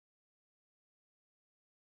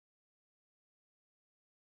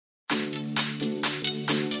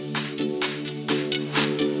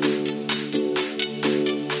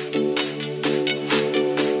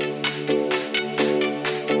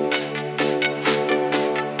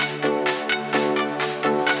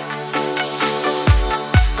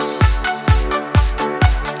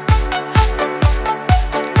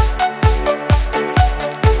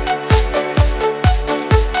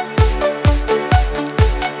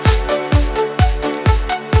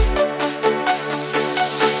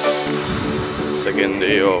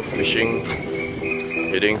day of fishing,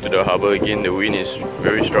 heading to the harbour again. The wind is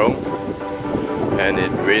very strong and it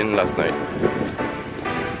rained last night.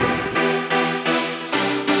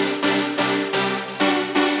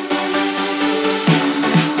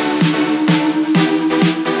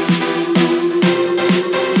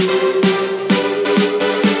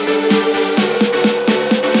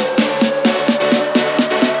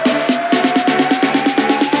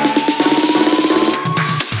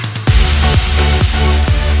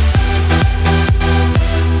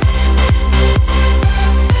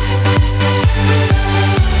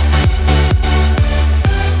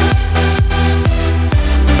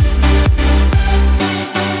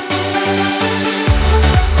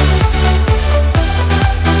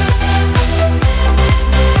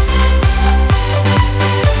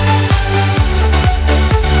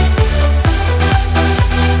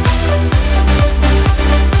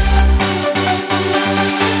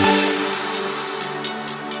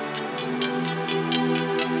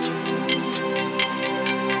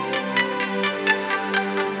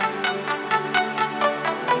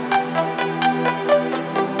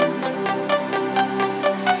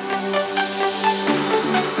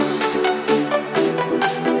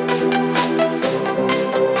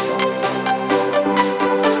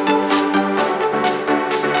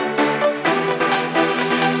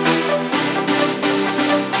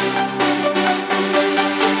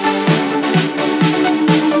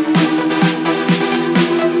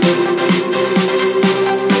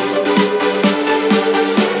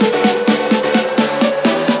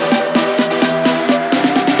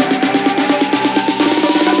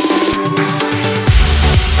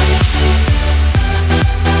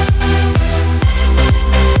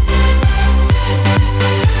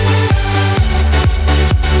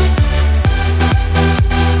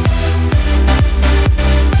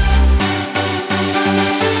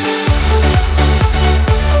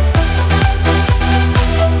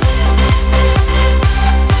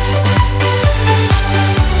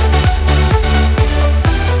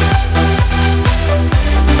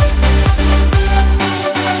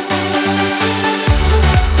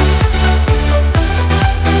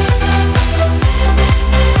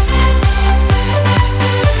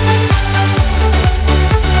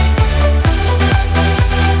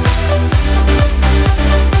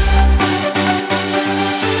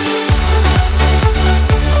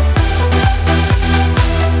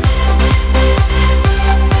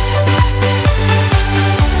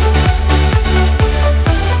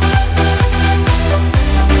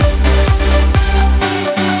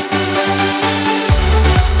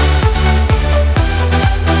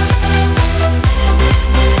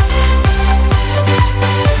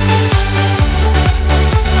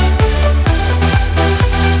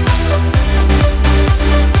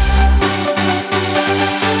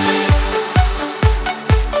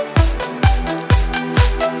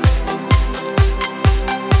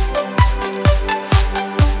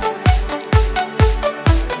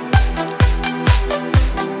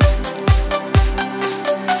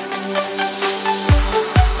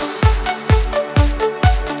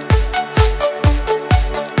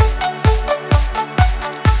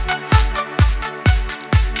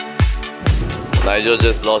 Nigel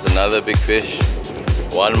just lost another big fish.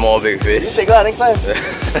 One more big fish. You take that next time.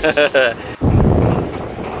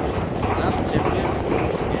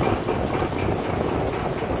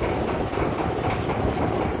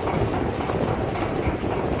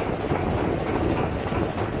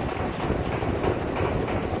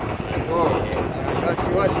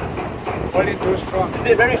 Only too strong. Is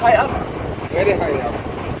it very high up? Very high up.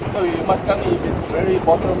 So you must tell me if it's very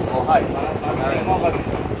bottom or high.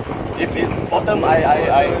 If it's bottom, I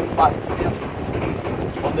fast.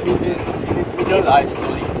 On the beach, if it's middle, I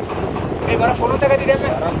slowly. Hey, bara photo taka di dem.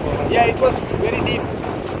 Yeah, it was very deep.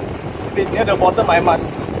 If it's near the bottom, I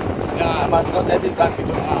must. Yeah. I must not let it cut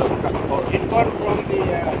because It got from the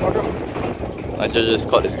bottom. Nigel just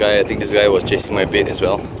caught this guy. I think this guy was chasing my bait as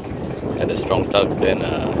well. Had a strong tug, then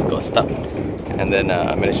got stuck. And then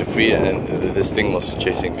I managed to free it, and this thing was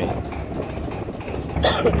chasing me.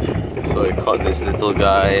 So I caught this little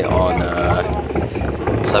guy on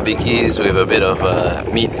sabikis with a bit of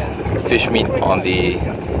meat, fish meat on the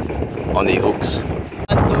hooks.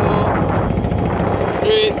 1, 2,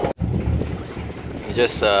 3. He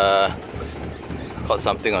just caught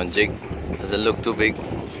something on jig. Does it look too big?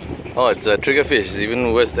 Oh, it's a triggerfish. It's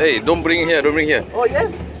even worse. Hey, don't bring here, don't bring here. oh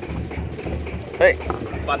yes. Hey.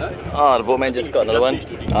 Ah, the boatman just got another one.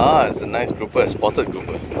 Ah, it's a nice grouper, a spotted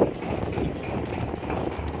grouper.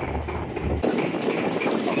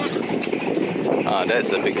 Ah,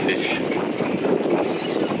 that's a big fish.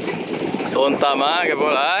 Don't come,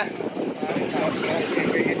 careful,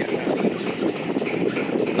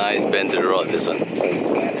 Nice bend to the rod, this one.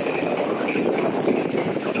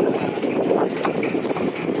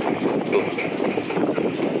 Cool.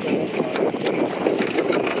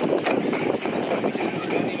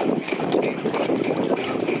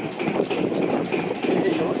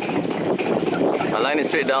 My line is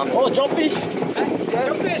straight down. Oh, jobfish!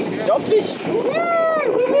 Jobfish! Jobfish!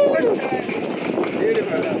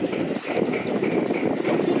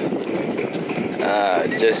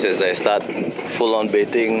 Just as I start full on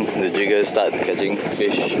baiting, the jiggers start catching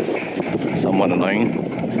fish. Somewhat annoying.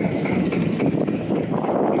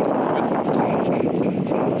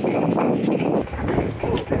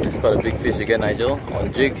 Just caught a big fish again, Nigel,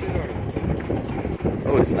 on jig.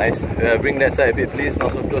 Oh, it's nice. Bring that side a bit, please.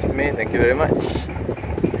 Not so close to me. Thank you very much.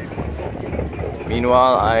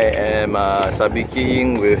 Meanwhile, I am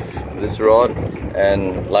sabikiying with this rod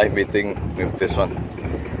and live baiting with this one.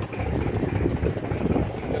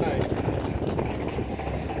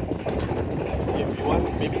 If you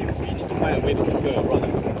want, maybe we need to find a way to secure a rod.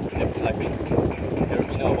 Live bait.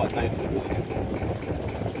 Carabiner or what line?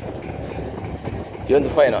 You want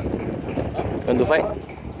to fight or not? Huh? You want to fight?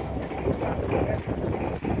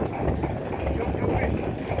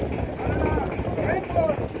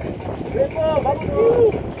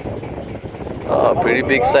 Oh, pretty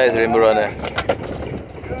big size rainbow runner.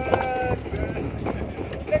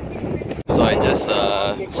 So I just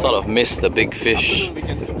sort of missed the big fish.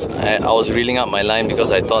 I was reeling up my line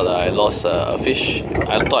because I thought I lost a fish.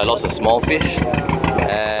 I thought I lost a small fish.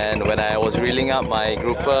 And when I was reeling up my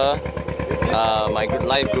grouper, my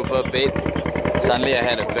live grouper bait, suddenly I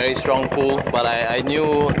had a very strong pull. But I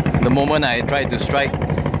knew the moment I tried to strike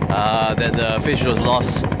that the fish was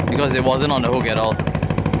lost because it wasn't on the hook at all.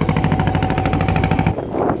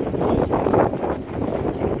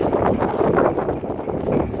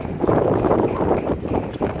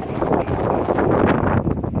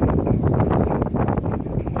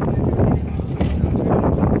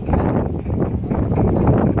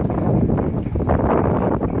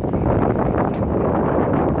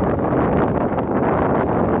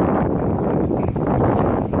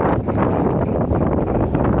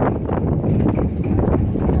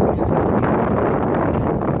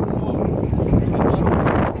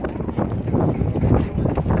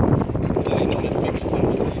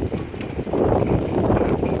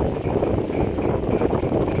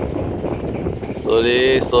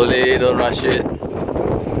 Slowly, slowly, don't rush it.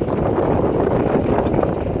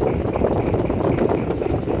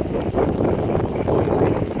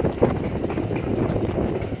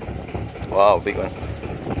 Wow, big one.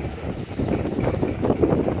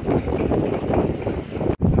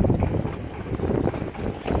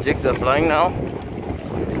 Jigs are flying now.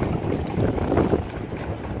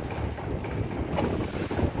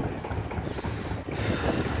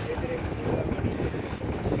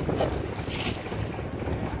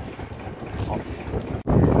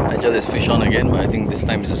 Nigel is fish on again, but I think this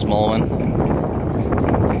time it's a small one.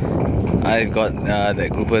 I got that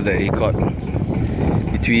grouper that he caught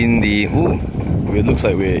between the it looks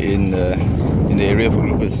like we're in the area for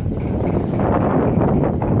groupers.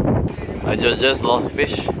 I just lost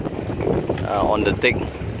fish on the tick,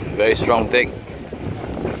 very strong tick,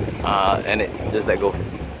 and it just let go.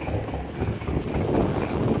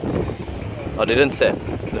 Oh, didn't set.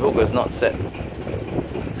 The hook was not set.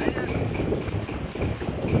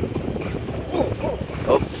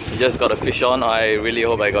 Oh, just got a fish on. I really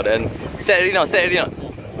hope I got it. Set already now, set already now.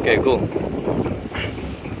 Okay, cool.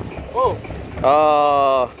 Oh!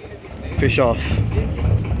 Ah, fish off.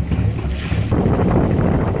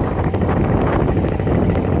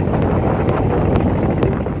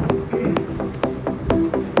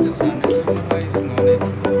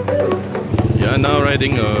 You are now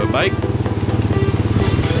riding a bike.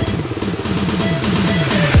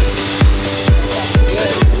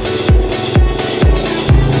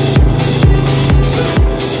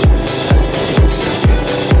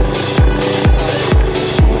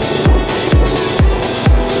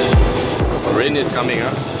 Rain is coming,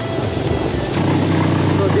 huh?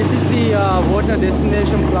 So this is the water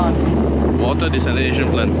destination plant. Water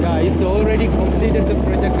desalination plant. Yeah, it's already completed the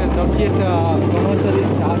project and not yet commercially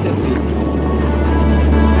started with.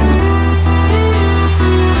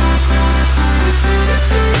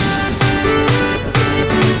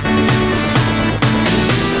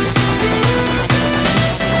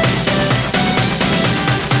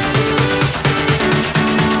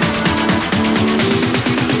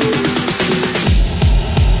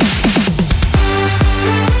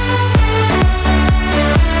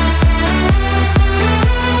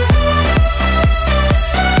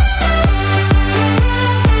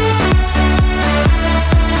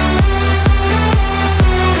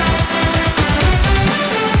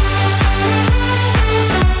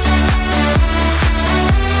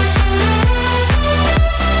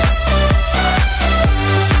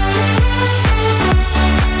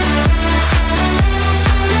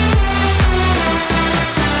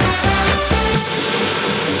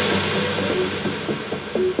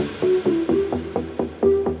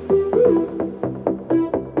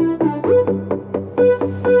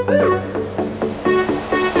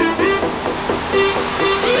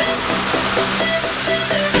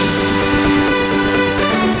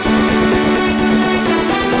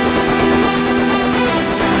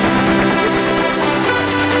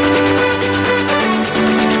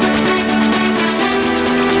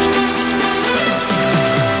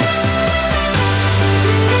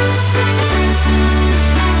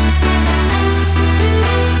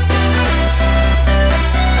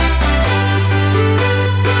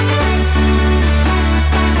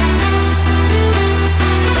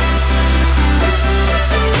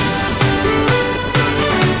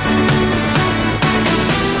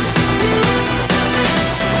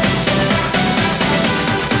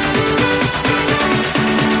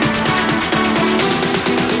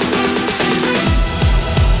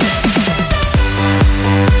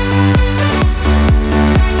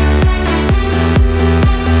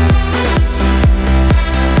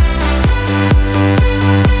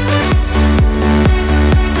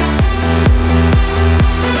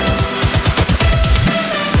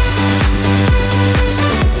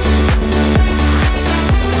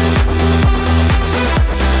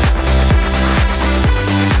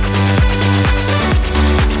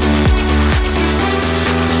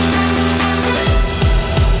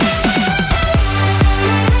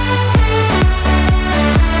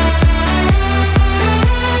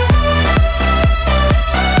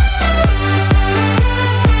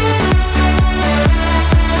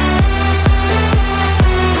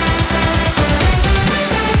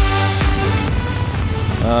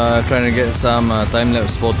 trying to get some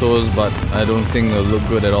time-lapse photos, but I don't think it'll look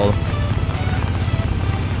good at all.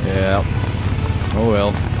 Yeah. Oh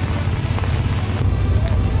well.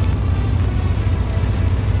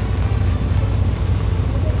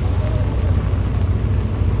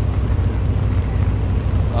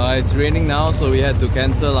 It's raining now, so we had to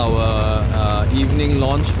cancel our evening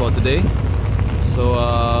launch for today.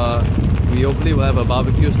 So we hopefully will have a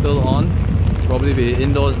barbecue still on. Probably be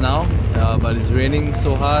indoors now, but it's raining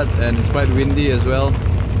so hard and it's quite windy as well.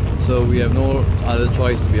 So we have no other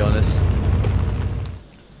choice, to be honest.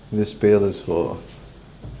 This pail is for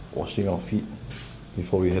washing our feet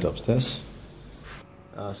before we head upstairs.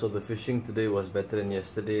 So the fishing today was better than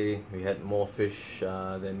yesterday. We had more fish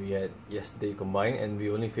than we had yesterday combined, and we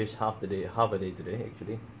only fished half a day today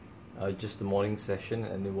actually. Just the morning session,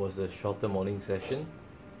 and it was a shorter morning session.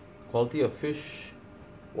 Quality of fish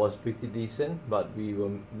was pretty decent, but we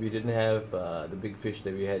didn't have the big fish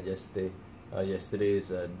that we had yesterday. Yesterday's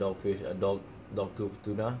dogtooth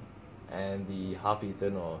tuna and the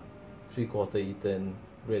half-eaten or three-quarter eaten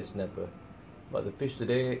red snapper. But the fish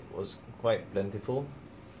today was quite plentiful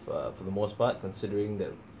for the most part, considering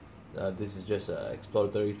that this is just an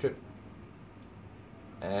exploratory trip,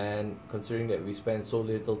 and considering that we spent so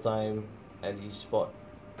little time at each spot.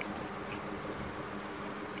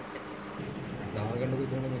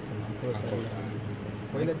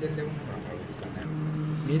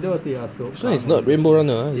 So it's not rainbow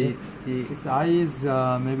runner, His eye is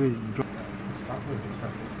maybe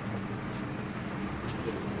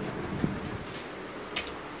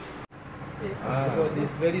because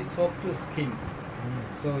it's very soft to skin.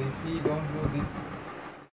 So if we don't do this